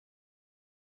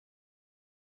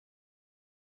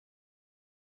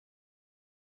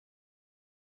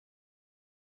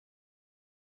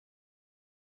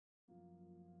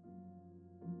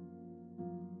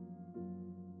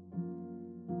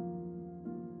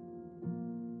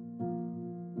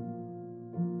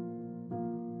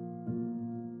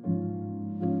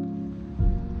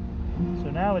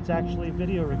now it's actually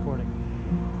video recording.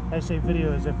 I say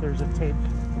video as if there's a tape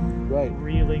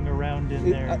reeling around in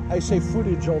there. I say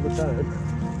footage all the time. A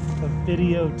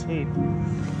videotape.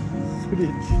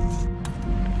 Footage.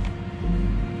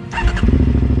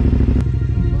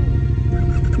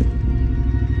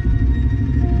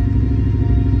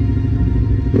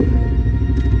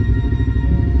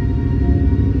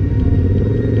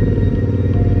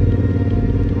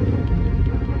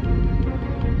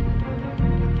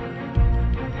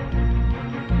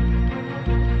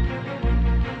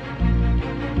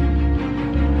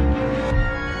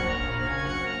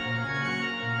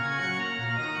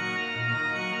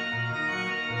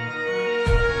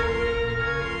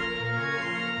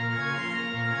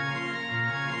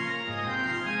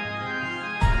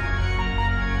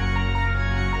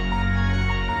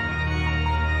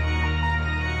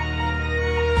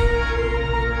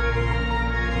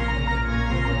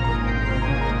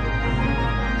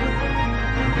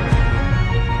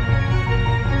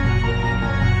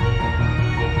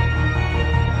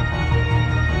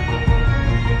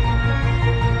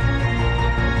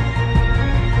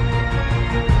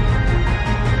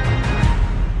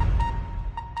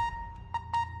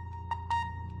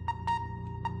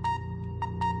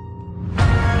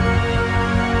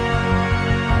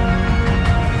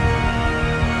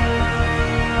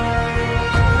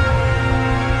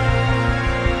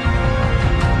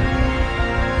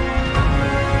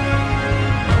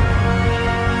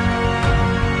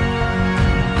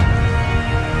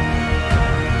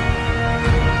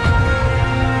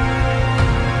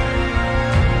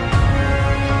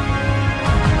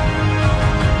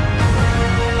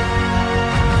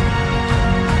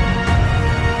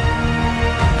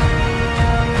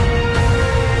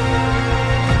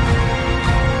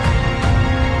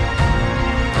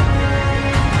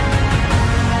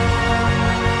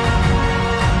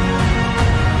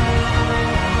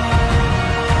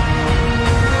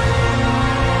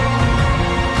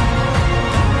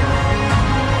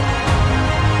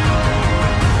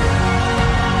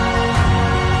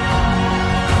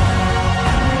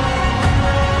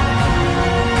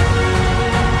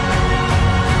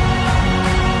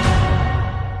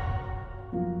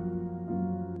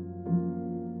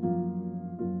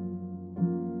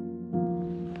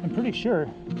 Sure.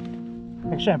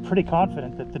 Actually, I'm pretty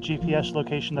confident that the GPS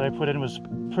location that I put in was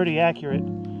pretty accurate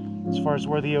as far as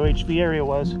where the OHV area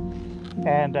was,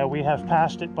 and we have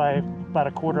passed it by about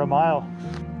a quarter of a mile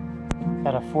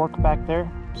at a fork back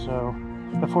there. So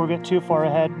before we get too far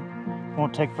ahead, it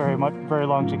won't take very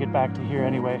long to get back to here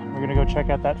anyway. We're gonna go check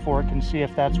out that fork and see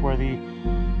if that's where the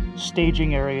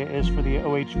staging area is for the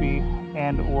OHV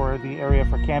and or the area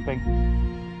for camping,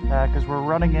 because we're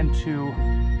running into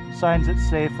signs that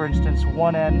say, for instance,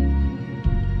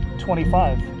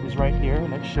 1N25 is right here,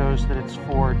 and it shows that it's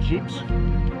for Jeeps,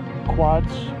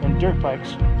 quads, and dirt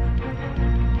bikes.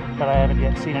 But I haven't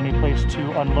yet seen any place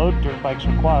to unload dirt bikes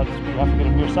or quads. We have to get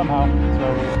them here somehow,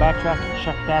 so we'll backtrack and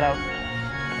check that out.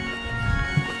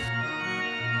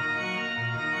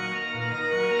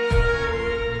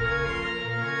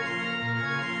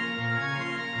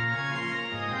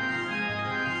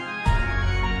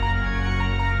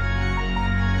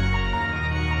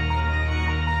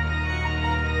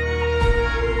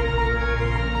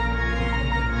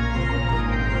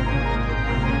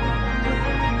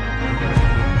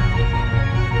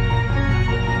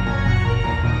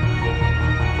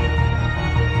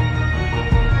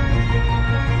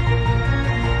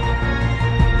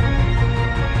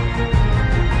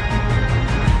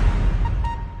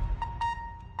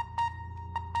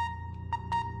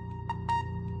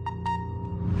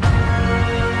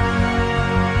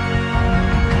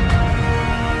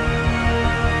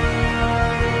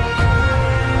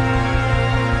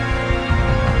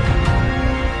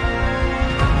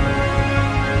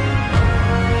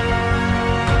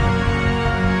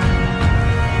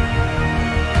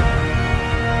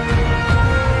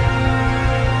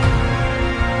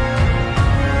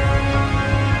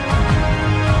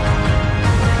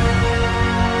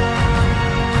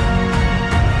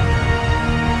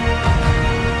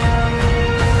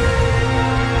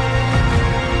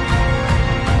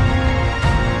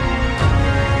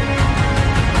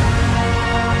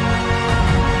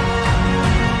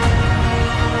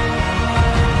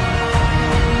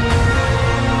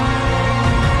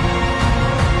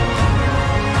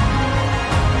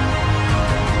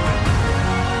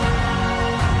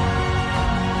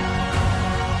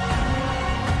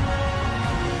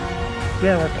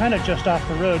 Yeah, we're kind of just off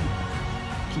the road,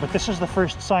 but this is the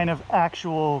first sign of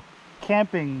actual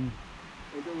camping,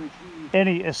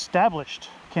 any established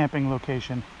camping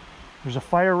location. There's a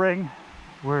fire ring.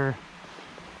 We're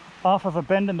off of a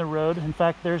bend in the road. In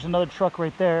fact, there's another truck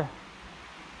right there.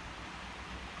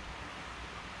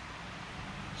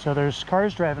 So there's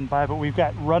cars driving by, but we've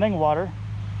got running water.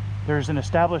 There's an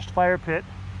established fire pit,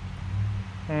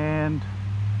 and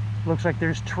looks like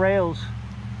there's trails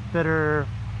that are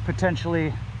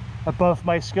potentially above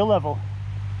my skill level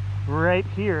right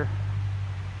here.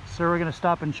 So we're gonna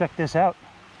stop and check this out.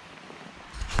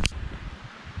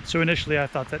 So initially I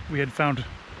thought that we had found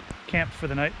camp for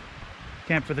the night,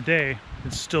 camp for the day.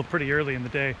 It's still pretty early in the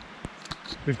day.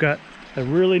 We've got a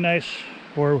really nice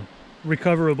or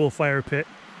recoverable fire pit.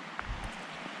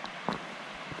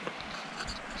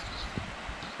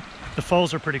 The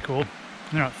falls are pretty cool.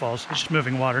 They're not falls, it's just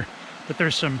moving water. But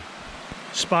there's some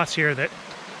spots here that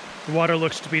the water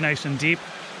looks to be nice and deep.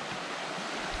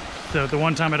 So the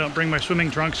one time I don't bring my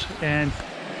swimming trunks, and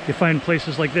you find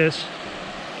places like this.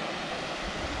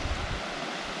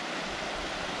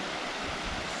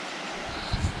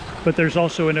 But there's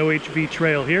also an OHV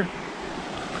trail here.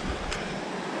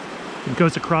 It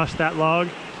goes across that log.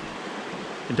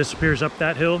 It disappears up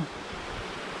that hill.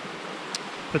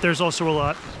 But there's also a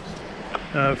lot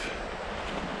of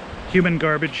human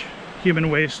garbage, human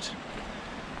waste,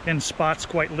 and spots,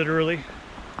 quite literally,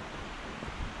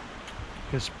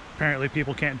 because apparently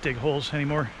people can't dig holes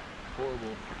anymore.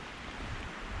 Horrible.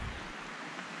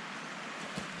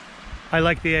 I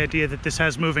like the idea that this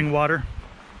has moving water,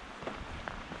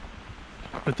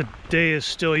 but the day is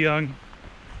still young,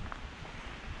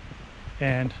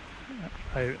 and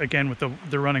again with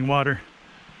the running water,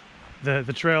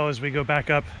 the trail as we go back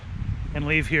up and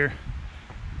leave here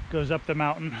goes up the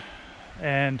mountain,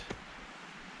 and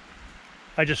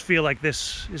I just feel like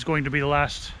this is going to be the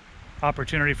last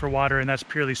opportunity for water, and that's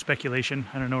purely speculation.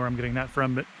 I don't know where I'm getting that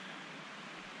from, but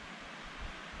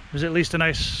there's at least a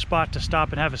nice spot to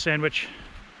stop and have a sandwich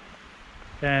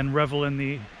and revel in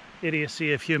the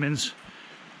idiocy of humans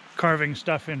carving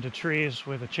stuff into trees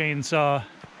with a chainsaw.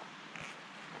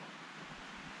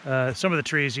 Some of the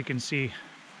trees you can see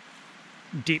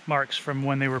deep marks from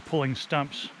when they were pulling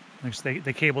stumps.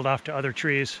 They cabled off to other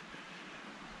trees.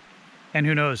 And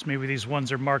who knows, maybe these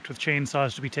ones are marked with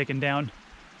chainsaws to be taken down.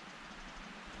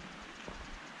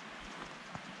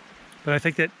 But I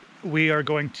think that we are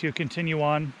going to continue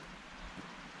on,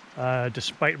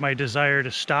 despite my desire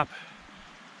to stop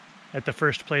at the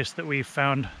first place that we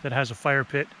found that has a fire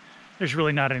pit. There's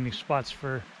really not any spots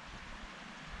for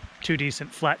two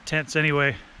decent flat tents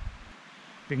anyway.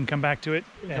 We can come back to it.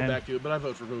 Come back to it, but I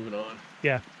vote for moving on.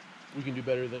 Yeah. We can do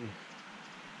better than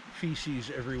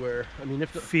feces everywhere. I mean,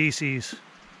 if the feces,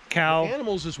 cow,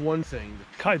 animals is one thing.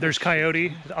 There's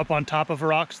coyote up on top of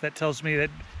rocks. That tells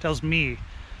me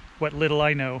what little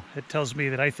I know. It tells me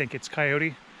that I think it's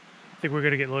coyote. I think we're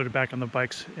gonna get loaded back on the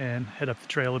bikes and head up the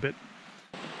trail a bit.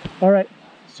 All right,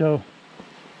 so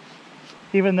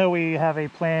even though we have a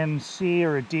plan C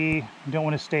or a D, we don't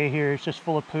want to stay here. It's just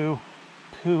full of poo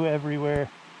everywhere.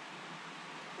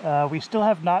 We still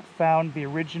have not found the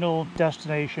original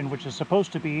destination, which is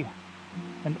supposed to be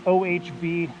an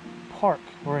OHV park,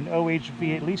 or an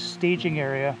OHV, at least staging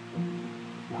area,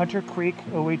 Hunter Creek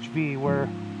OHV, where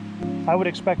I would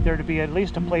expect there to be at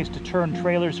least a place to turn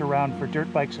trailers around for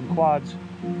dirt bikes and quads.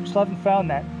 We still haven't found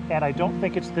that, and I don't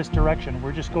think it's this direction.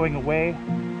 We're just going away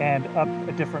and up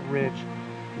a different ridge.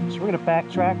 So we're going to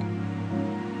backtrack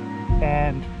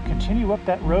and continue up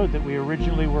that road that we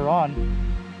originally were on.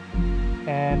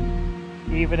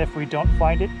 And even if we don't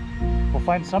find it, we'll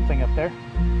find something up there.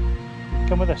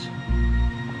 Come with us.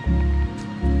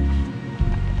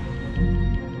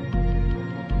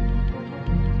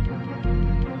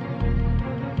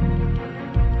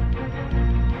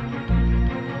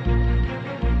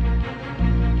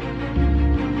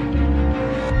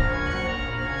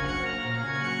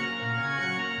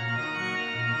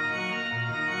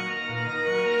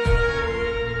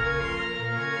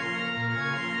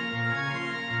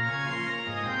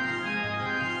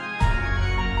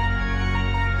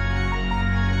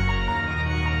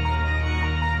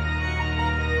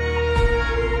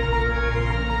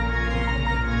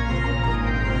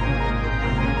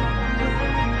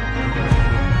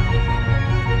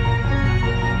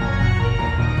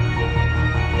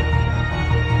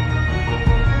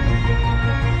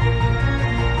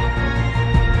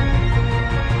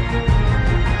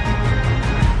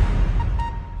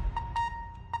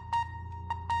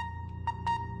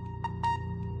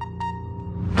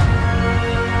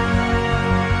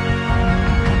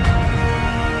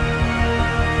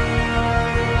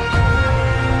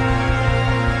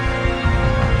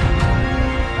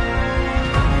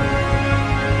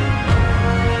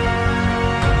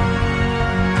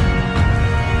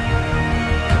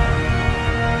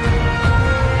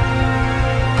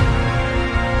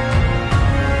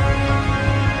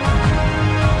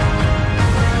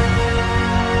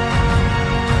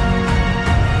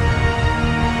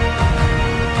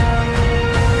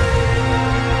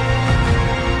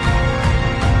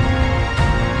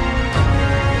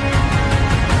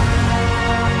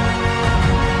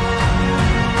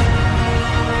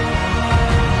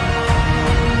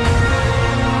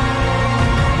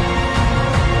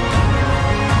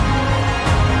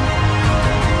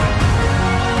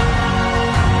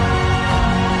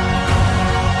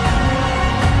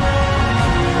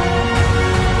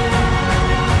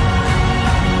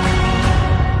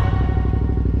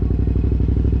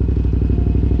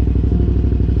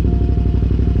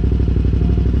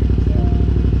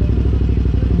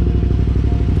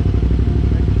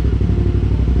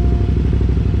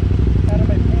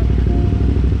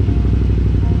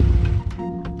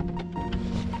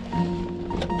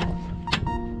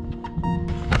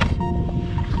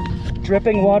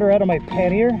 dripping water out of my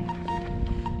pannier.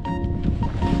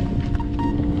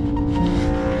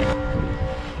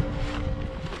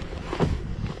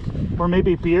 Or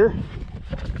maybe beer.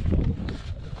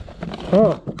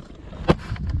 Oh.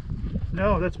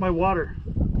 No, that's my water.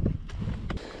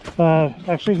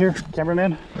 Actually here,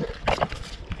 cameraman.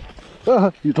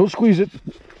 You don't squeeze it.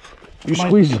 You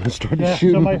squeeze it and start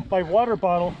shooting. So my water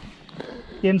bottle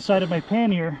inside of my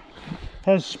pannier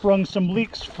has sprung some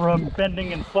leaks from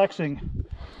bending and flexing.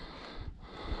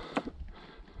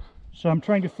 So I'm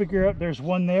trying to figure out, there's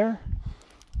one there.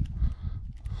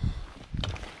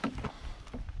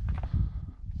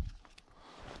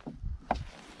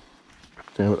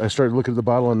 Damn it, I started looking at the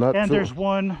bottle and not... And there's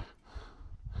one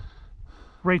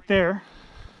right there.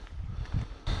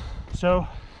 So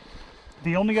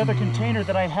the only other container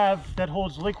that I have that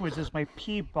holds liquids is my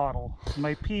pee bottle,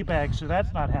 my pee bag, so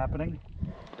that's not happening.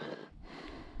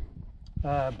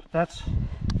 That's...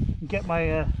 Get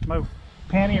my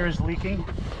pannier is leaking.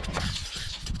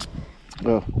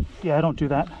 Oh. Yeah, I don't do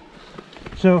that.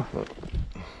 So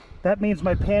that means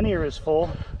my pannier is full.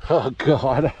 Oh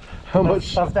God. How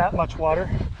much of that much water?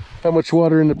 How much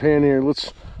water in the pannier?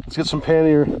 Let's get some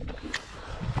pannier.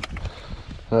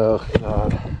 Oh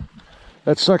God.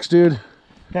 That sucks, dude.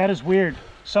 That is weird.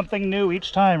 Something new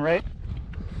each time, right?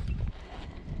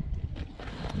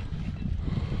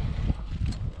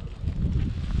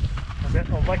 I've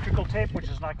got electrical tape, which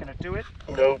is not going to do it.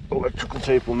 No, electrical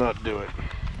tape will not do it.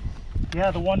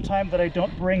 Yeah, the one time that I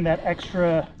don't bring that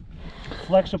extra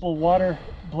flexible water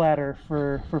bladder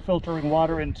for filtering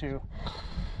water into.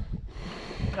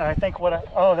 I think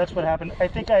that's what happened. I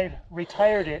think I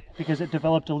retired it because it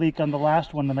developed a leak on the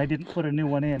last one and I didn't put a new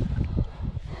one in.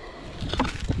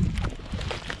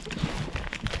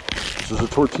 This is a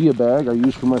tortilla bag I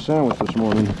used for my sandwich this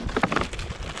morning.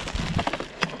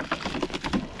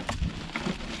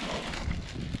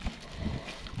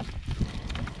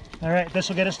 All right, this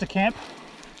will get us to camp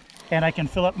and I can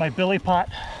fill up my billy pot.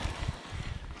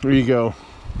 There you go.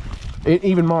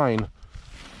 Even mine.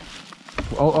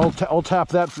 I'll tap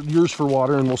that for yours for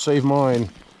water and we'll save mine.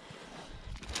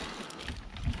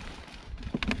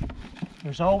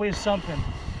 There's always something.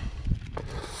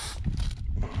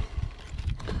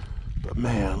 But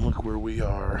man, look where we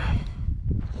are.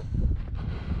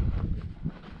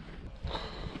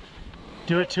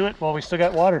 Do it to it while we still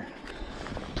got water.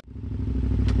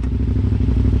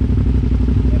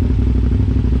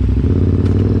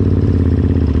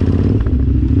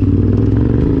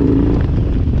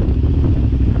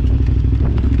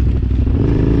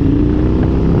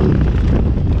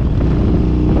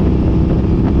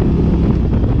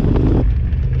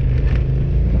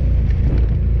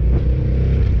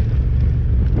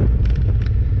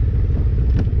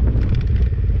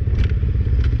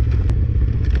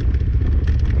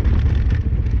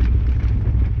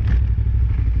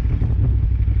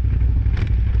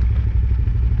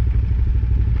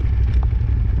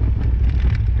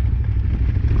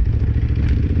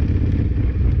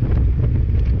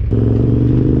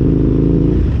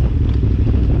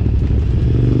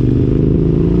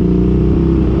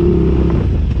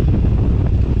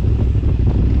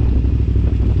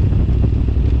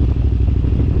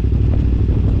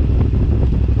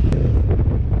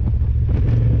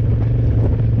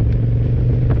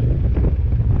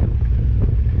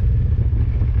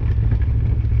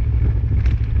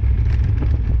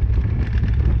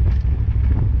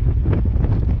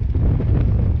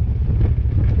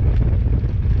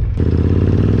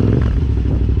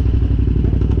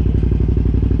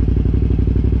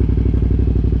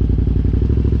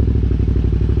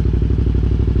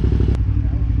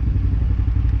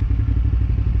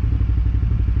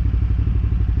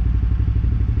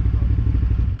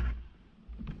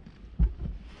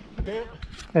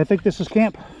 I think this is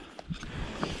camp.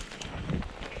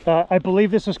 I believe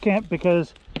this is camp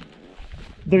because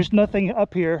there's nothing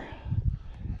up here,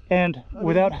 and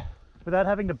without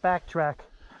having to backtrack.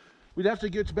 We'd have to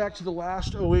get back to the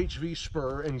last OHV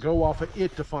spur and go off of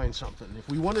it to find something. If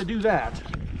we want to do that,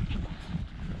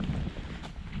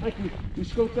 I can we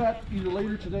scope that either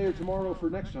later today or tomorrow for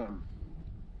next time.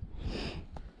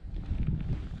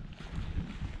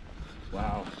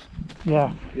 Wow.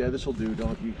 Yeah. Yeah, this will do,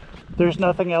 donkey. There's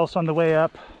nothing else on the way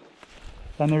up,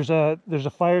 and there's a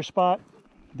fire spot.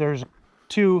 There's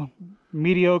 2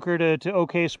 mediocre to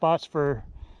okay spots for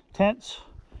tents,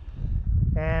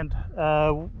 and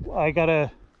I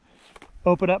gotta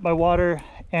open up my water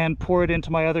and pour it into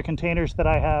my other containers that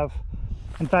I have.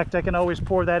 In fact, I can always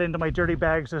pour that into my dirty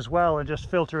bags as well and just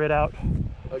filter it out.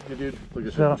 Like you did, like I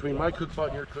said, between my cook pot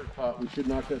and your cook pot, we should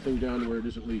knock that thing down to where it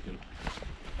isn't leaking.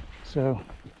 So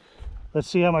Let's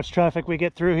see how much traffic we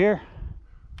get through here.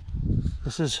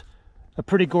 This is a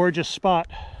pretty gorgeous spot.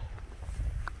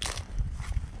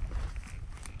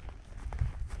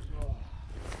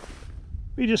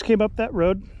 We just came up that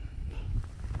road.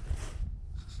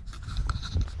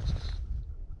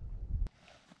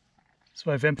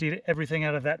 So I've emptied everything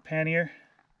out of that pannier.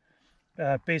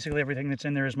 Basically everything that's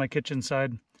in there is my kitchen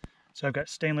side. So I've got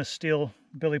stainless steel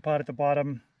billy pot at the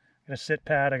bottom, got a sit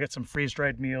pad, I got some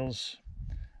freeze-dried meals,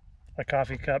 a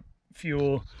coffee cup,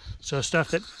 fuel. So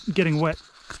stuff that getting wet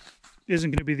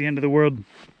isn't going to be the end of the world.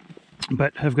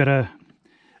 But I've got a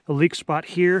leak spot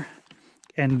here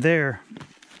and there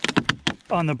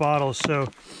on the bottle. So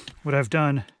what I've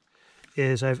done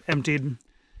is I've emptied,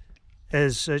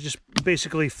 just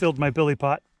basically filled my billy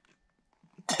pot,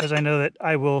 because I know that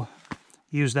I will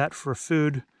use that for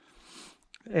food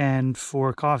and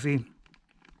for coffee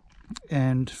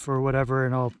and for whatever,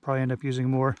 and I'll probably end up using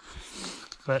more.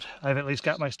 But I've at least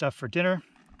got my stuff for dinner.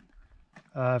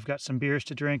 I've got some beers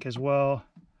to drink as well.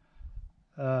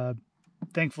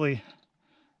 Thankfully,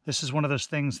 this is one of those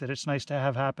things that it's nice to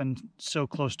have happen so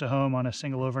close to home on a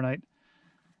single overnight,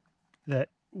 that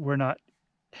we're not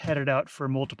headed out for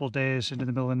multiple days into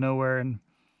the middle of nowhere and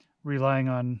relying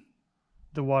on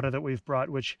the water that we've brought,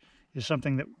 which is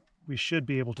something that we should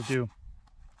be able to do.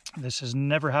 This has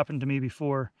never happened to me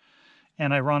before,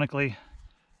 and ironically,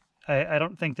 I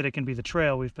don't think that it can be the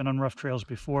trail. We've been on rough trails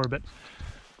before, but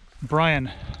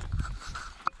Brian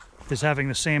is having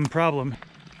the same problem.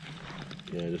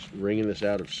 Yeah, just wringing this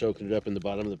out, of soaking it up in the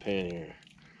bottom of the pan here.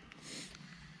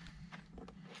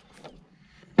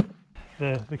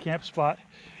 The camp spot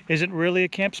isn't really a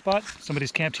camp spot.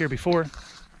 Somebody's camped here before.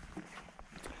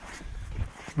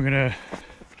 We're gonna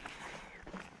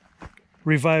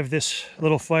revive this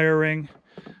little fire ring.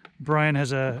 Brian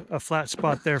has a flat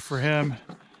spot there for him,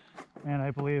 and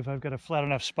I believe I've got a flat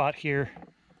enough spot here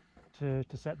to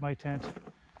set my tent.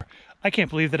 I can't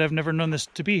believe that I've never known this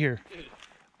to be here.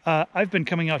 I've been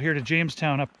coming out here to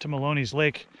Jamestown, up to Maloney's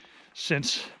Lake,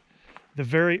 since the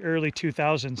very early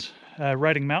 2000s,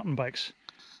 riding mountain bikes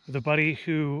with a buddy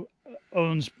who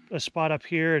owns a spot up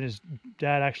here, and his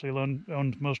dad actually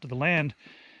owned most of the land.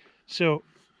 So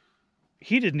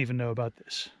he didn't even know about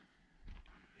this.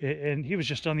 And he was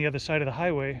just on the other side of the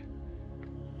highway.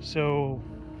 So,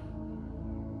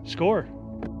 score.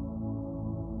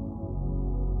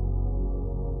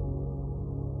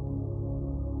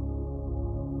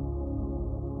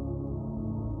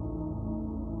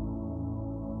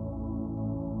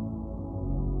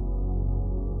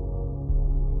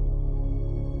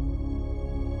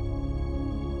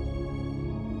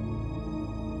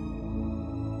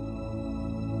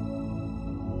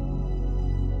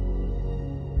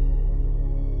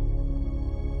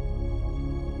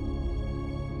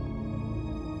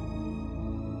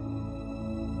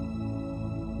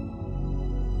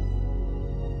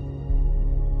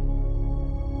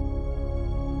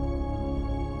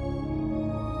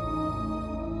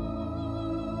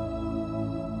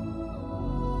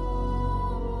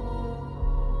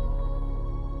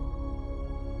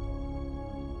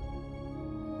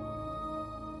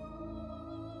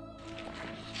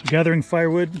 Gathering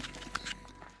firewood.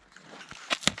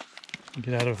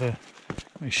 Get out of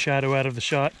my shadow out of the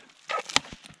shot.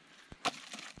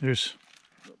 There's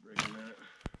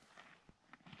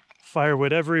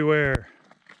firewood everywhere.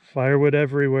 Firewood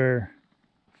everywhere.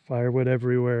 Firewood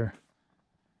everywhere.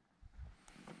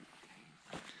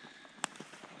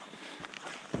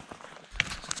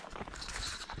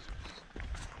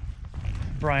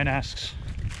 Brian asks,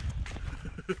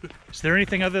 is there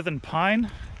anything other than pine?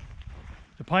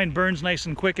 The pine burns nice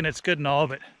and quick and it's good and all,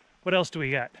 but what else do we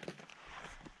got?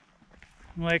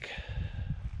 I'm like,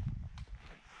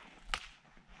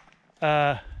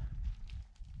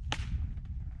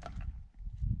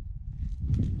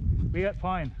 we got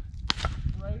pine.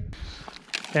 Right.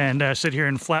 And sit here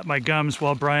and flap my gums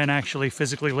while Brian actually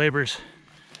physically labors.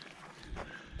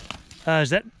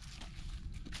 Is that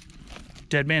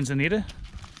Dead Man's Anita?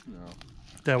 No.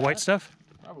 The white stuff?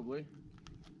 Probably.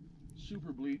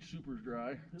 Super bleach, super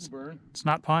dry. It'll burn. It's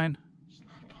not pine. It's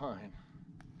not pine.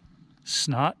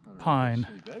 Snot pine.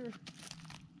 Better.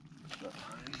 It's not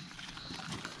pine.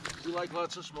 We like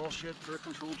lots of small shit for a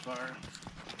controlled fire.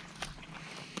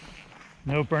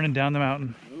 No burning down the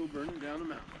mountain. No burning down the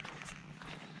mountain.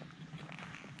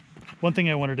 One thing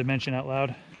I wanted to mention out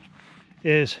loud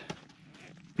is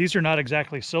these are not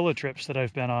exactly solo trips that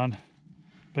I've been on,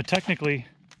 but technically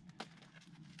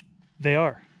they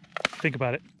are. Think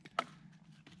about it.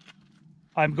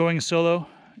 I'm going solo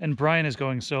and Brian is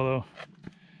going solo,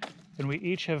 and we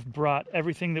each have brought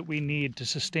everything that we need to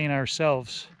sustain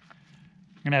ourselves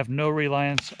and have no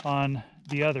reliance on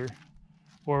the other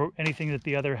or anything that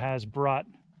the other has brought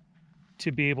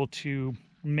to be able to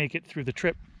make it through the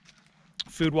trip,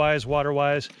 food-wise,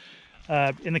 water-wise.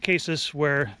 In the cases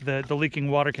where the leaking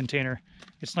water container,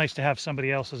 it's nice to have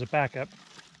somebody else as a backup.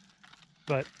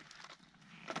 But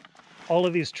all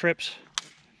of these trips,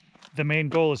 the main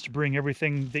goal is to bring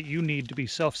everything that you need to be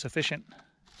self-sufficient.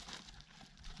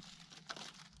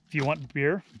 If you want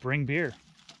beer, bring beer.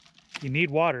 You need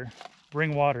water,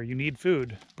 bring water. You need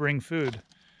food, bring food.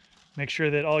 Make sure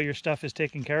that all your stuff is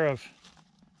taken care of.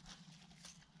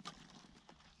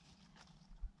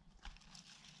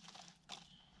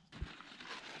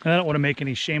 And I don't want to make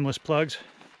any shameless plugs,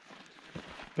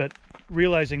 but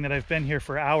realizing that I've been here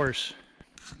for hours,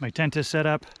 my tent is set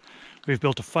up, we've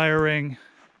built a fire ring,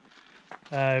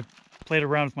 played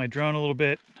around with my drone a little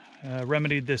bit,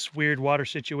 remedied this weird water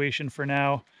situation for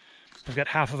now. I've got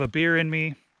half of a beer in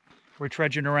me. We're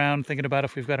trudging around thinking about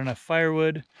if we've got enough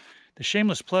firewood. The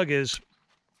shameless plug is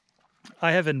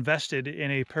I have invested in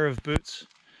a pair of boots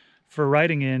for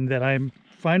riding in that I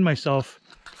find myself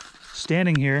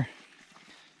standing here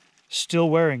still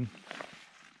wearing.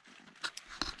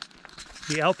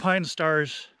 The Alpine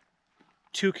Stars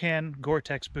Toucan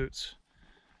Gore-Tex boots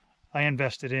I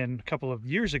invested in a couple of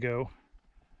years ago,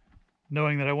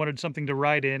 knowing that I wanted something to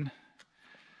ride in,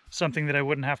 something that I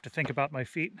wouldn't have to think about my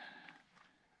feet,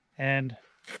 and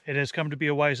it has come to be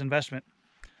a wise investment.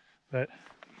 But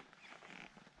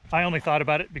I only thought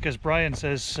about it because Brian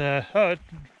says,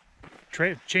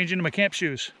 change into my camp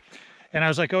shoes. And I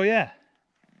was like, oh yeah,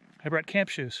 I brought camp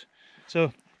shoes.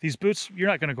 So these boots, you're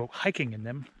not going to go hiking in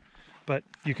them, but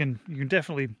you can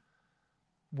definitely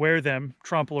wear them,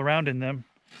 trample around in them,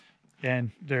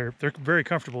 and they're very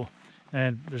comfortable.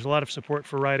 And there's a lot of support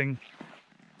for riding.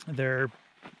 They're,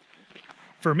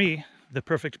 for me, the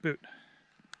perfect boot.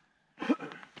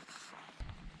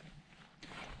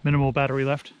 Minimal battery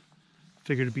left.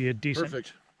 Figured it'd be a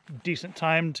decent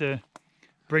time to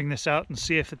bring this out and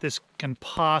see if this can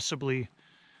possibly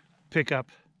pick up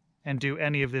and do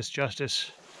any of this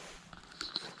justice.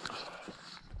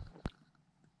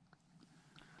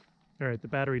 All right, the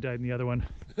battery died in the other one.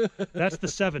 That's the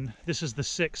 7. This is the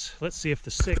 6. Let's see if the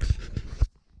 6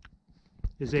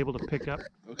 is able to pick up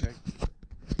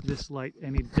this light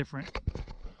any different.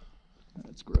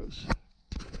 That's gross.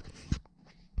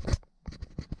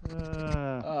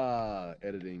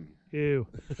 Editing. Ew.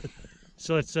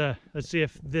 So let's see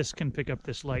if this can pick up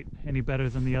this light any better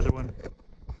than the other one.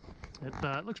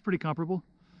 It looks pretty comparable,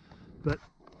 but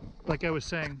like I was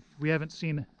saying, we haven't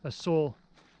seen a soul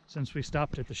since we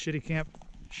stopped at the Shitty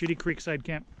Creekside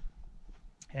camp,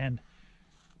 and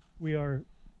we are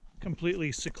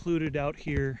completely secluded out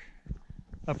here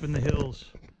up in the hills.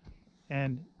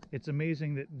 And it's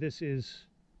amazing that this is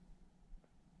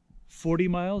 40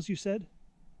 miles, you said?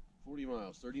 40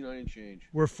 miles, 39 and change.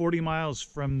 We're 40 miles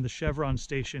from the Chevron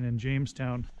station in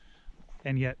Jamestown,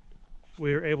 and yet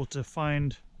we're able to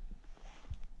find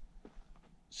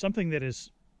something that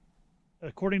is,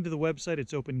 according to the website,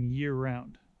 it's open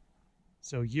year-round.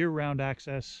 So year-round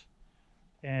access,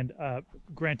 and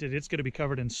granted, it's going to be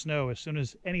covered in snow as soon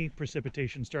as any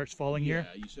precipitation starts falling here.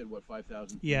 Yeah, you said, what,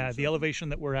 5,000 feet? Yeah, the elevation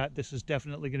that we're at, this is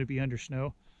definitely going to be under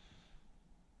snow.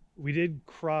 We did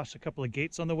cross a couple of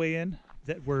gates on the way in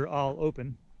that were all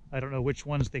open. I don't know which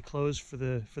ones they closed for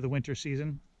the winter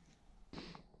season.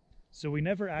 So we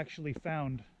never actually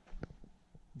found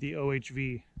the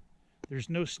OHV. There's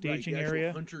no staging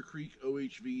area. Hunter Creek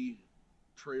OHV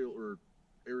trail or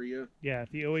area. Yeah,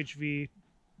 the OHV,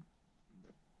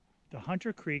 the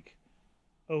Hunter Creek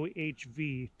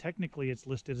OHV, technically it's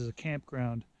listed as a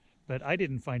campground, but I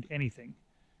didn't find anything.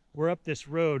 We're up this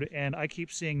road and I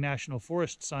keep seeing National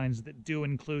Forest signs that do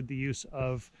include the use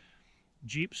of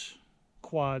Jeeps,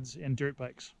 quads, and dirt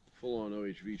bikes. Full-on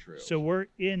OHV trails. So we're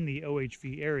in the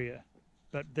OHV area,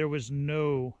 but there was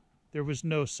no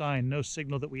sign, no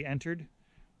signal that we entered.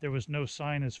 There was no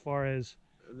sign as far as,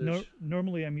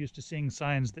 normally I'm used to seeing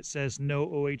signs that says no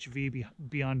OHV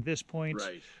beyond this point,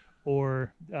 right,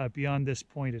 or beyond this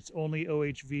point it's only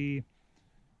OHV,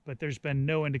 but there's been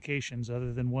no indications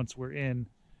other than once we're in.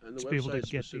 And the website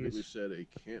specifically said a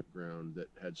campground that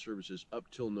had services up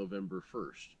till November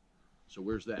 1st. So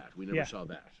where's that? We never saw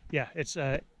that. Yeah, it's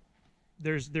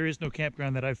there is no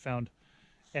campground that I've found.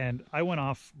 And I went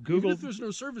off Google. Even if there's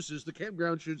no services, the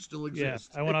campground should still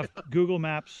exist. Yeah, I went off Google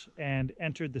Maps and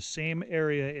entered the same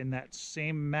area in that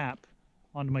same map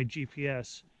onto my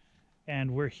GPS.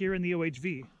 And we're here in the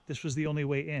OHV. This was the only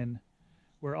way in.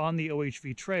 We're on the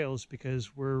OHV trails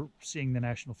because we're seeing the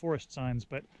National Forest signs,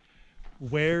 but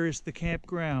where is the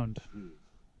campground?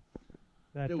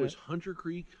 There was Hunter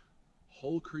Creek,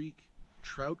 Hull Creek,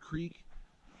 Trout Creek.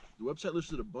 The website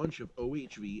listed a bunch of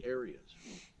OHV areas.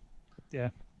 Yeah.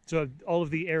 So all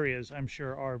of the areas, I'm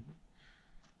sure, are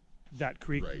that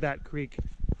creek, Right. that creek,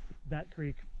 that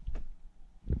creek.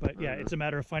 But yeah, it's a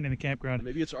matter of finding the campground.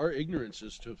 Maybe it's our ignorance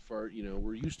as to far, you know,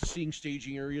 we're used to seeing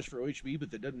staging areas for OHV,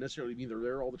 but that doesn't necessarily mean they're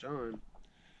there all the time.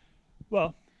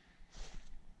 Well,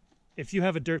 if you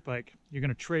have a dirt bike, you're going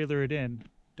to trailer it in.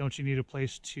 Don't you need a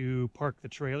place to park the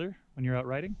trailer when you're out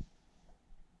riding?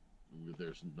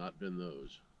 There's not been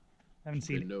those. I haven't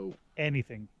seen no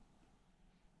anything.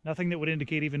 Nothing that would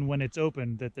indicate, even when it's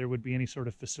open, that there would be any sort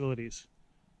of facilities.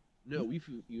 No, we've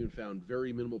even found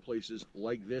very minimal places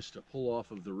like this to pull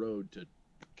off of the road to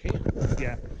camp.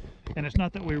 Yeah, and it's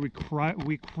not that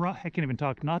I can't even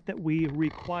talk. Not that we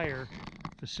require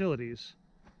facilities.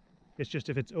 It's just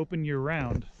if it's open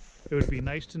year-round, it would be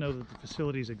nice to know that the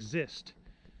facilities exist,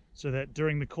 so that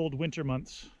during the cold winter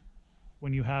months,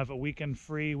 when you have a weekend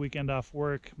free, weekend off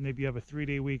work, maybe you have a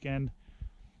 3-day weekend,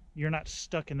 you're not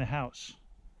stuck in the house.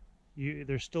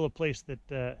 There's still a place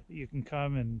that you can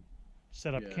come and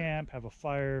set up camp, have a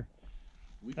fire.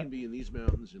 We can be in these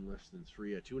mountains in less than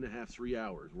 2.5, 3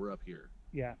 hours. We're up here.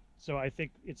 Yeah, so I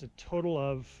think it's a total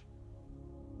of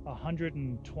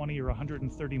 120 or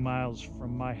 130 miles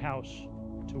from my house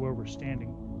to where we're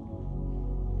standing.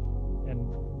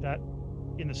 And that,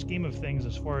 in the scheme of things,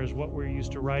 as far as what we're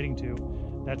used to riding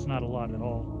to, that's not a lot at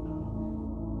all.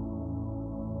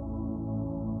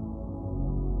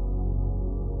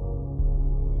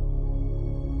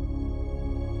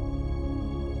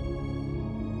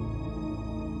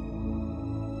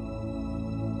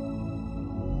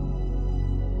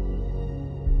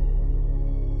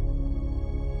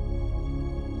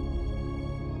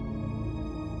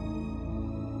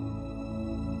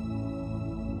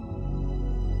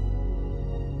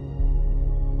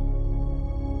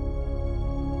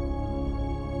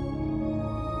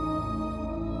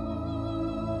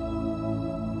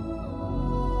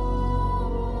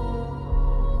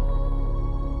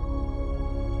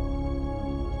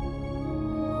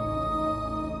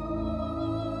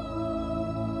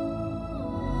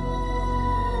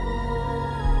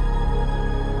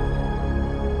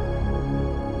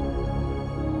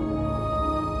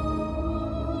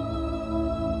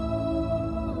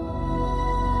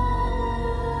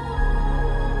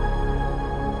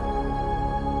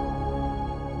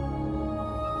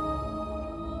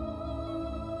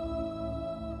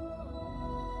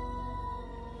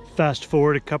 Fast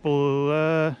forward a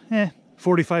couple,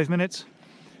 45 minutes.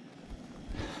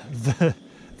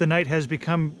 The night has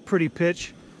become pretty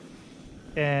pitch,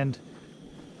 and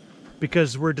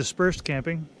because we're dispersed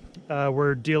camping,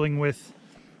 we're dealing with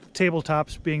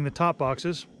tabletops being the top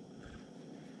boxes.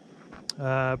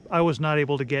 I was not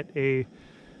able to get a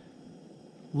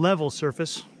level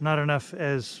surface, not enough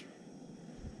as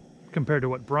compared to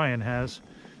what Brian has.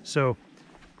 So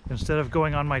instead of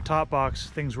going on my top box,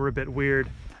 things were a bit weird.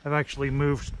 I've actually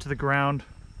moved to the ground.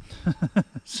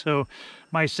 So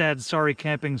my sad, sorry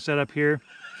camping setup here.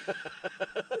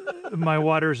 My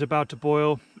water is about to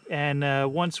boil,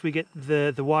 and once we get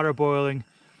the water boiling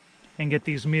and get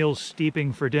these meals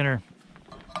steeping for dinner,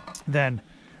 then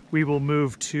we will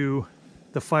move to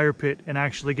the fire pit and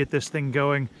actually get this thing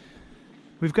going.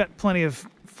 We've got plenty of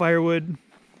firewood.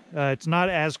 It's not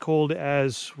as cold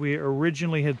as we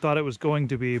originally had thought it was going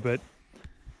to be, but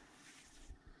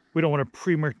we don't want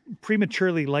to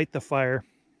prematurely light the fire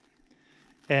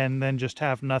and then just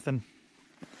have nothing.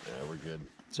 Yeah, we're good.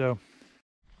 So,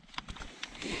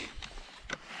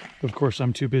 of course,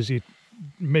 I'm too busy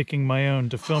making my own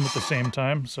to film at the same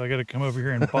time, so I got to come over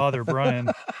here and bother Brian.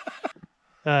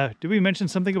 Did we mention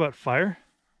something about fire?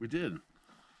 We did.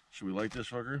 Should we light this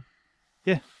fucker?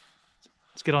 Yeah.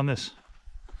 Let's get on this.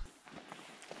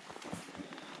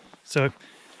 So,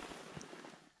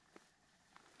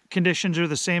 conditions are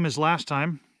the same as last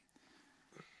time.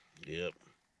 Yep.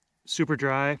 Super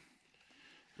dry.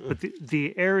 But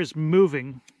the air is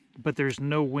moving, but there's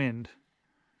no wind.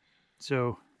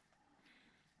 So,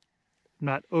 I'm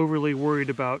not overly worried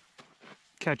about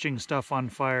catching stuff on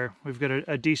fire. We've got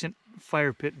a decent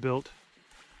fire pit built.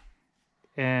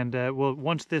 And, well,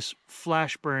 once this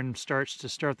flash burn starts to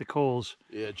start the coals...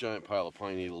 Yeah, giant pile of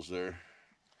pine needles there.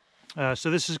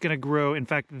 So this is going to grow. In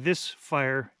fact, this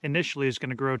fire initially is going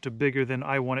to grow to bigger than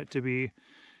I want it to be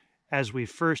as we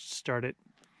first start it.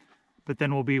 But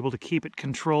then we'll be able to keep it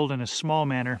controlled in a small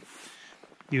manner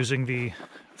using the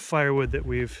firewood that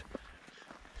we've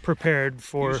prepared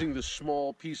for... Using the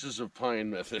small pieces of pine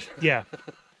method. Yeah.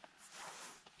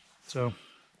 So...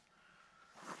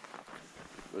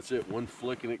 That's it. One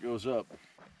flick and it goes up.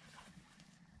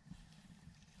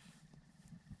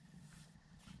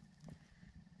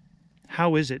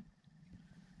 how is it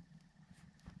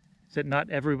that not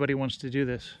everybody wants to do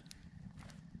this?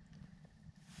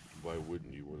 Why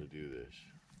wouldn't you want to do this?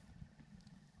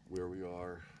 Where we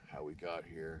are, how we got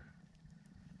here.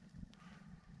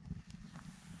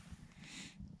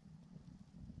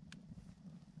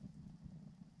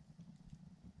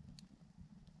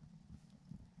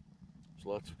 There's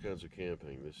lots of kinds of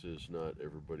camping. This is not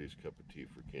everybody's cup of tea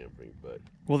for camping, but...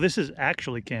 Well, this is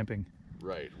actually camping.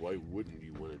 Right, why wouldn't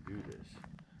you want to do this?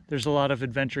 There's a lot of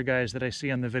adventure guys that I see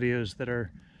on the videos that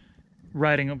are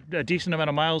riding a decent amount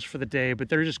of miles for the day, but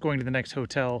they're just going to the next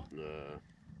hotel.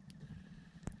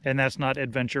 And that's not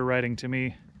adventure riding to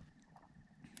me.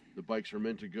 The bikes are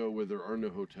meant to go where there are no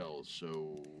hotels,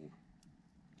 so...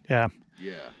 Yeah.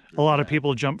 Yeah. A lot of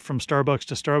people jump from Starbucks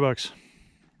to Starbucks.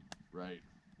 Right.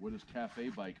 What does cafe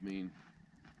bike mean?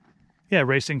 Yeah,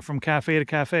 racing from cafe to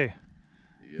cafe.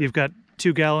 Yep. You've got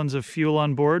 2 gallons of fuel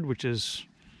on board, which is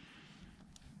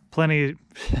plenty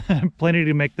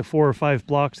to make the 4 or 5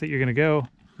 blocks that you're going to go.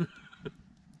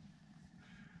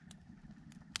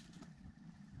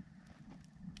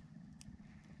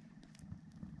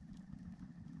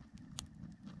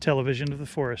 Television of the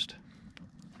forest.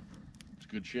 It's a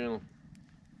good channel.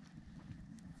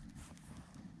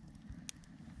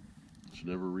 It's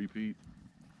never repeat.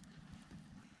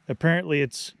 Apparently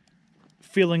it's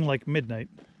feeling like midnight,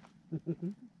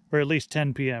 or at least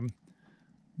 10 p.m.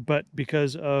 But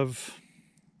because of,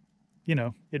 you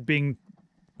know, it being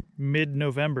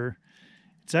mid-November,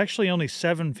 it's actually only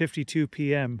 7:52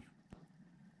 p.m.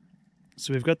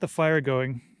 So we've got the fire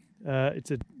going. It's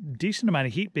a decent amount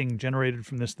of heat being generated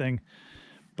from this thing,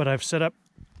 but I've set up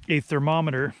a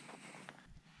thermometer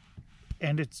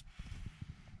and it's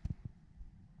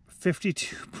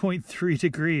 52.3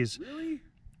 degrees. Really?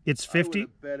 It's 50. I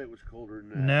bet it was colder than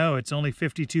that. No, it's only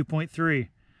 52.3.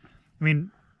 I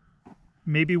mean,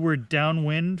 maybe we're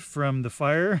downwind from the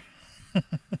fire,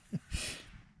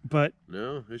 but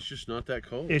No, it's just not that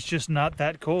cold. it's just not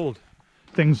that cold.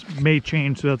 Things may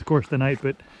change throughout the course of the night,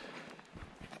 but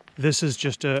this is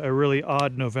just a really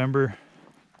odd November.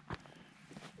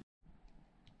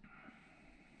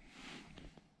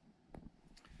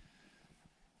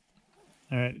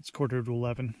 All right, it's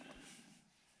 11:15.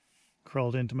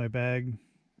 Crawled into my bag.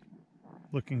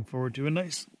 Looking forward to a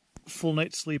nice full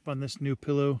night's sleep on this new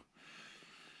pillow.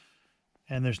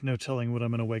 And there's no telling what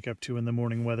I'm going to wake up to in the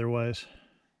morning weather-wise.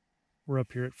 We're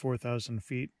up here at 4,000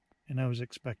 feet, and I was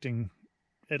expecting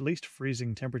at least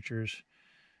freezing temperatures,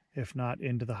 if not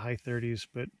into the high 30s,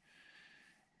 but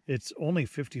it's only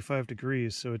 55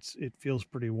 degrees, so it feels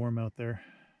pretty warm out there.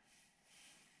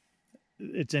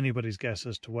 It's anybody's guess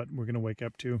as to what we're going to wake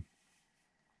up to.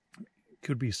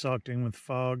 Could be socked in with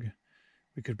fog.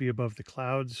 We could be above the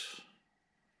clouds.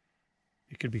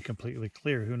 It could be completely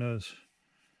clear, who knows.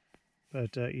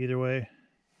 But either way,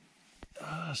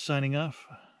 signing off.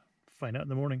 Find out in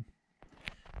the morning.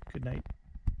 Good night.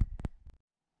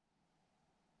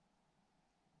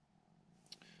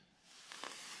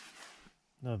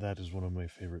 Now that is one of my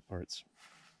favorite parts.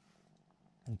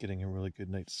 Getting a really good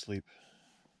night's sleep.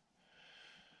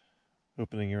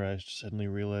 Opening your eyes to suddenly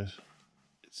realize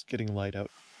it's getting light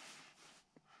out.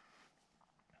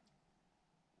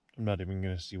 I'm not even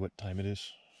going to see what time it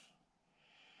is.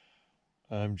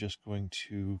 I'm just going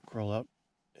to crawl out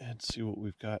and see what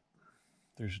we've got.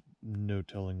 There's no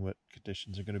telling what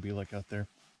conditions are going to be like out there.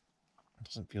 It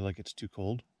doesn't feel like it's too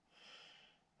cold.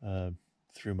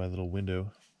 Through my little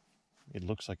window, it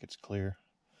looks like it's clear.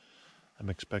 I'm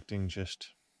expecting just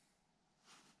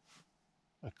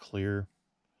a clear,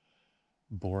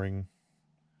 boring,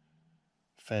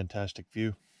 fantastic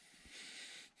view.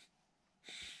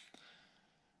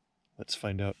 Let's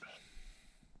find out.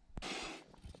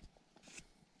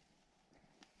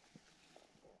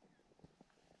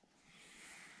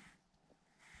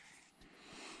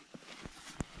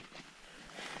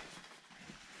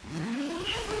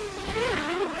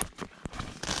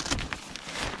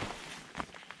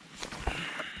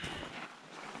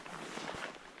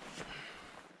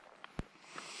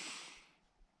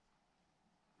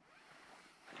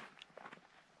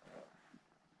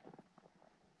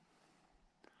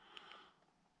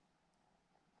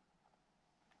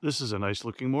 This is a nice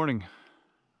looking morning.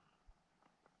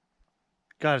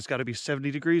 God, it's got to be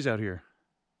 70 degrees out here.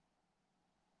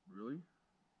 Really?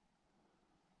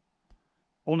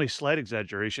 Only slight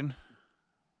exaggeration.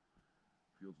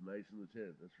 Feels nice in the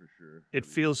tent, that's for sure. It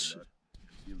feels...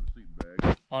 In the sleeping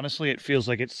bag. Honestly, it feels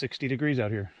like it's 60 degrees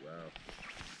out here.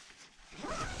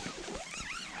 Wow.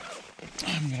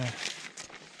 I'm gonna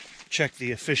check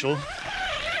the official.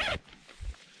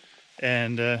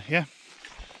 And yeah,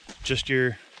 just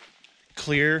your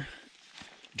clear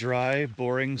Dry,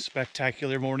 boring,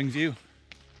 spectacular morning view.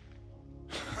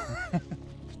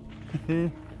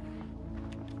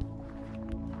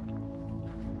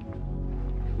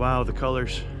 Wow, the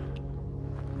colors.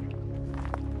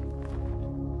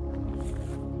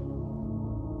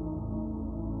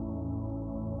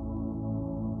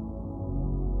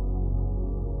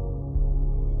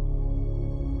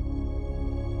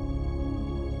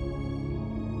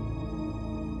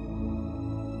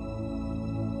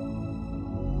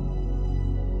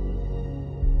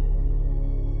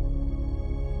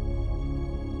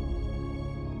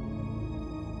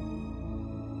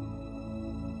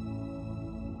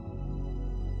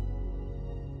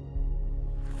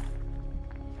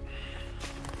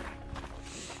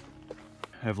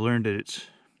 I've learned that it's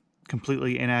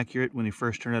completely inaccurate when you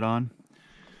first turn it on.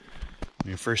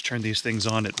 When you first turn these things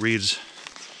on, it reads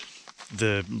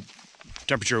the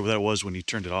temperature that it was when you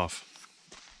turned it off.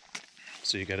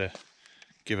 So you gotta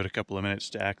give it a couple of minutes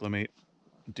to acclimate,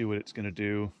 do what it's gonna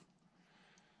do.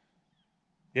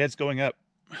 Yeah, it's going up.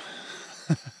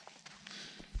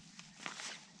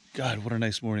 God, what a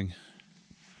nice morning.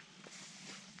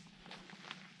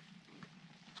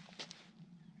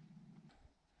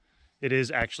 It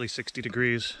is actually 60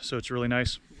 degrees, so it's really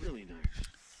nice. Really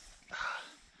nice.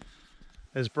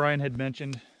 As Brian had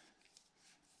mentioned,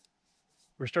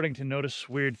 we're starting to notice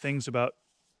weird things about,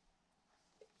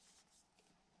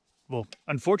 well,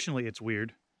 unfortunately it's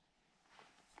weird.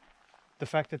 The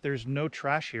fact that there's no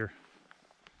trash here.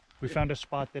 We found a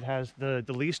spot that has the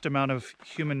least amount of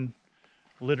human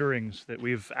litterings that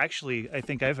we've actually, I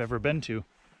think I've ever been to.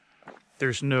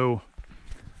 There's no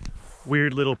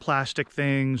weird little plastic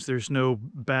things. There's no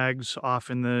bags off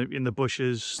in the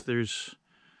bushes. There's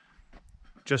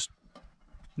just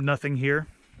nothing here.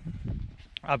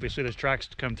 Obviously there's tracks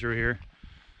to come through here.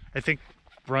 I think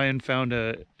Brian found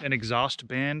an exhaust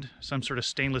band, some sort of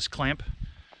stainless clamp,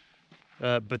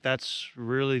 but that's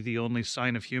really the only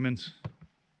sign of humans.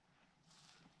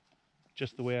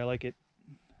 Just the way I like it.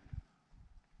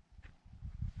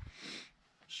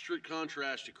 Strict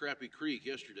contrast to Crappy Creek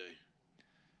yesterday.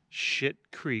 Shit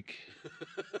Creek.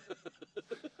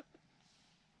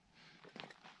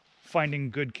 Finding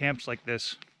good camps like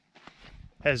this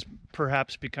has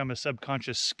perhaps become a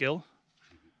subconscious skill.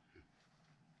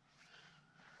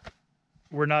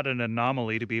 We're not an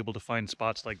anomaly to be able to find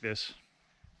spots like this.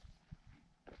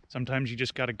 Sometimes you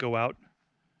just got to go out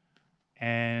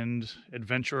and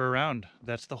adventure around.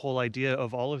 That's the whole idea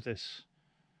of all of this,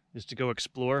 is to go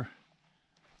explore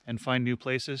and find new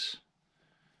places.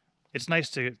 It's nice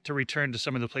to return to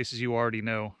some of the places you already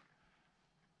know.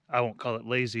 I won't call it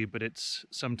lazy, but it's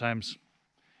sometimes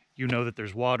you know that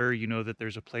there's water, you know that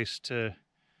there's a place to,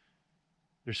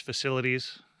 there's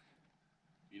facilities.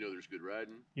 You know there's good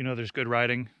riding. You know there's good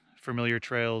riding, familiar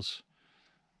trails.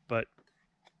 But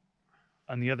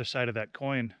on the other side of that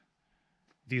coin,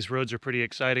 these roads are pretty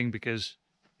exciting because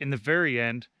in the very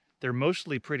end, they're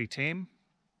mostly pretty tame,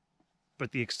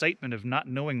 but the excitement of not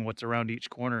knowing what's around each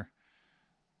corner,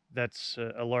 that's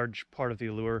a large part of the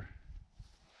allure.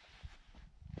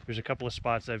 There's a couple of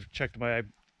spots I've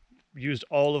used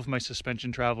all of my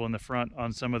suspension travel in the front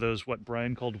on some of those, what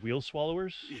Brian called wheel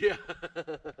swallowers. Yeah.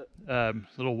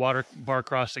 Little water bar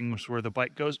crossings where the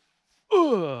bike goes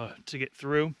to get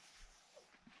through.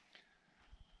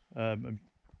 I'm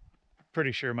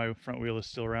pretty sure my front wheel is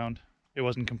still round. It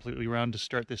wasn't completely round to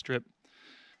start this trip.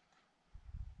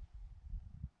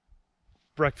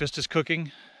 Breakfast is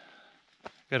cooking.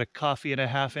 Got a coffee and a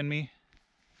half in me.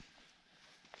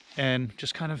 And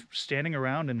just kind of standing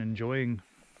around and enjoying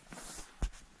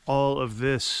all of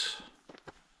this.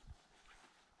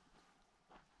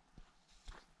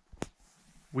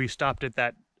 We stopped at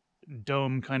that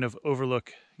dome kind of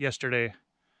overlook yesterday.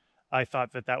 I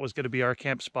thought that that was going to be our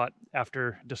camp spot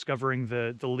after discovering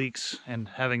the leaks and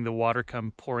having the water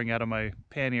come pouring out of my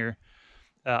pannier.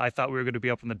 I thought we were going to be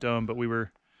up on the dome, but we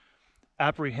were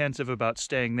apprehensive about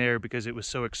staying there because it was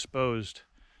so exposed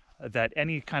that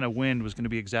any kind of wind was going to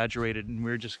be exaggerated and we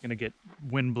were just going to get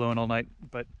wind blown all night.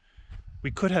 But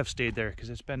we could have stayed there because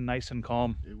it's been nice and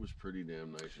calm. It was pretty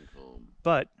damn nice and calm.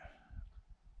 But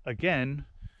again,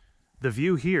 the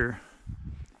view here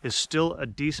is still a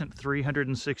decent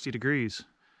 360 degrees,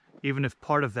 even if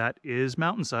part of that is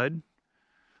mountainside.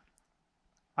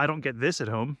 I don't get this at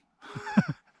home.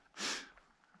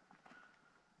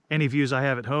 Any views I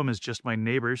have at home is just my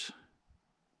neighbors.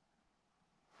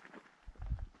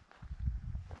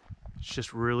 It's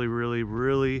just really, really,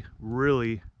 really,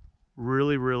 really,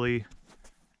 really, really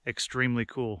extremely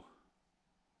cool.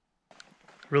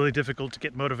 Really difficult to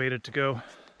get motivated to go.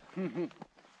 This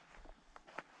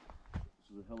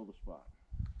is a hell of a spot.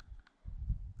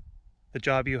 the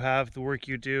job you have, the work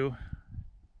you do,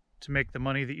 to make the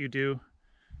money that you do,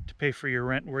 to pay for your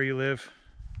rent where you live.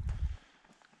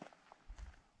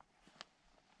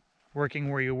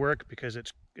 Working where you work because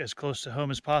it's as close to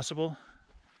home as possible.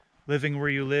 Living where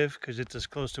you live because it's as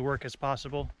close to work as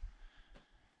possible.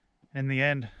 In the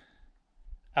end,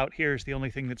 out here is the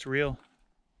only thing that's real.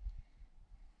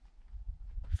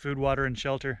 Food, water, and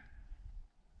shelter.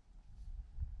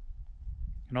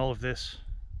 And all of this.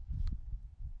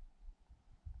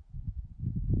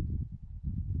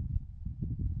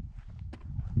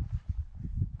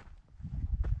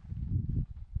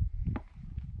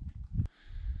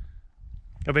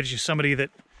 I bet you somebody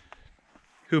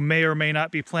who may or may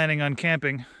not be planning on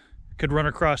camping could run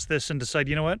across this and decide,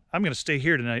 you know what, I'm going to stay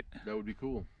here tonight. That would be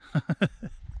cool.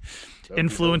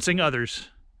 Influencing others.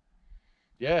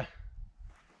 Yeah.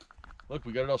 Look,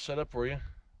 we got it all set up for you.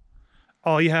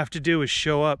 All you have to do is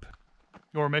show up.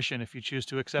 Your mission, if you choose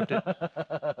to accept it.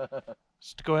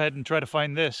 Just to go ahead and try to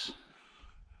find this.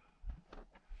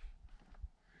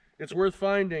 It's worth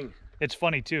finding. It's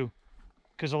funny too,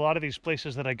 because a lot of these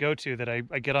places that I go to that I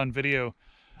get on video,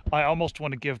 I almost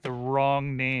want to give the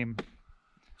wrong name.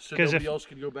 So nobody else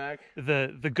can go back?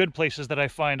 The good places that I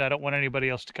find, I don't want anybody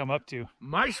else to come up to.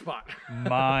 My spot.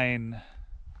 Mine.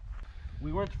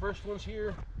 We weren't the first ones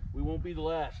here. We won't be the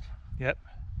last. Yep.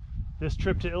 This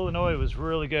trip to Illinois was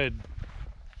really good.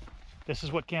 This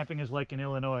is what camping is like in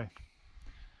Illinois.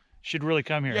 Should really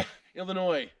come here. Yeah,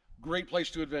 Illinois. Great place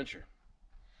to adventure.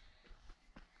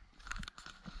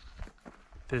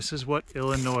 This is what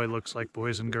Illinois looks like,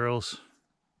 boys and girls.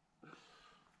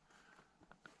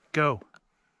 Go.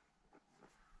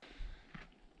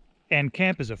 And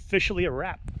camp is officially a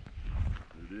wrap.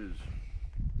 It is.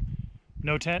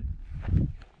 No tent.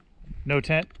 No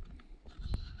tent.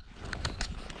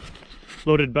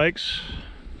 Loaded bikes.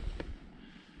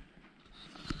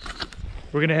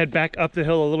 We're gonna head back up the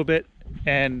hill a little bit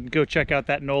and go check out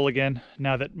that knoll again.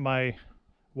 Now that my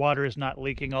water is not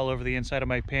leaking all over the inside of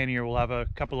my pannier, we'll have a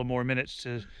couple of more minutes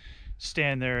to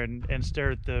stand there and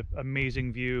stare at the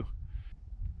amazing view.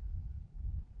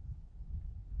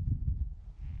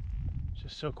 It's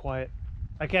just so quiet.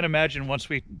 I can't imagine once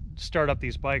we start up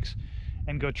these bikes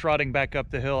and go trotting back up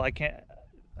the hill. I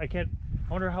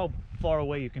wonder how far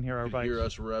away you can hear our bikes. Hear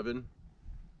us revving?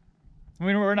 I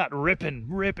mean, we're not ripping,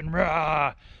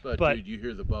 rah. But dude, you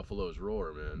hear the buffaloes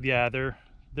roar, man. Yeah,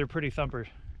 they're pretty thumpers.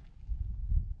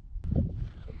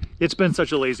 It's been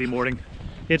such a lazy morning.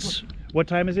 It's, what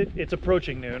time is it? It's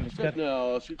approaching noon.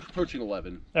 No, it's approaching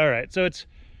 11. All right, so it's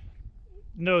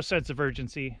no sense of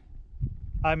urgency.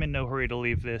 I'm in no hurry to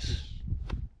leave this.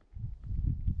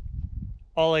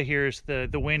 All I hear is the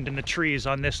wind and the trees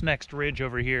on this next ridge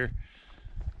over here.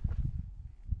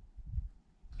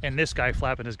 And this guy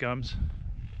flapping his gums.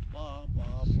 Blah,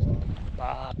 blah, blah.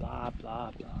 Blah, blah,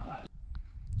 blah, blah.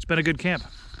 It's been a good camp.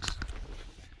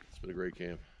 It's been a great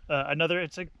camp.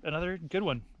 It's another good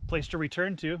one. Place to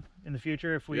return to in the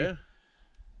future if we... Yeah.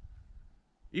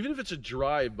 Even if it's a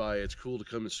drive-by, it's cool to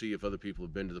come and see if other people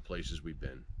have been to the places we've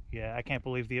been. Yeah, I can't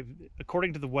believe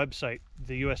according to the website,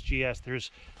 the USGS,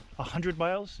 there's 100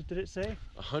 miles, did it say?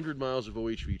 100 miles of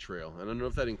OHV trail. I don't know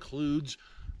if that includes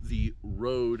the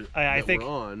road we're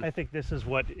on. I think this is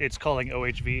what it's calling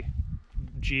OHV,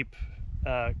 Jeep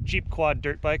Quad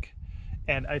Dirt Bike.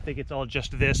 And I think it's all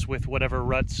just this with whatever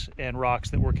ruts and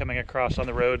rocks that we're coming across on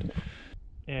the road.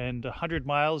 And 100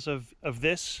 miles of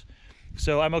this,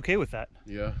 so I'm okay with that.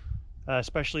 Yeah.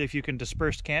 Especially if you can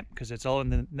disperse camp, because it's all in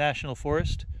the national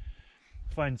forest.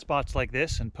 Find spots like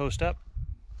this and post up.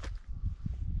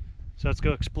 So let's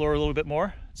go explore a little bit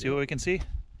more, see what we can see.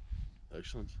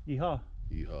 Excellent. Yeehaw.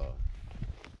 Yeehaw.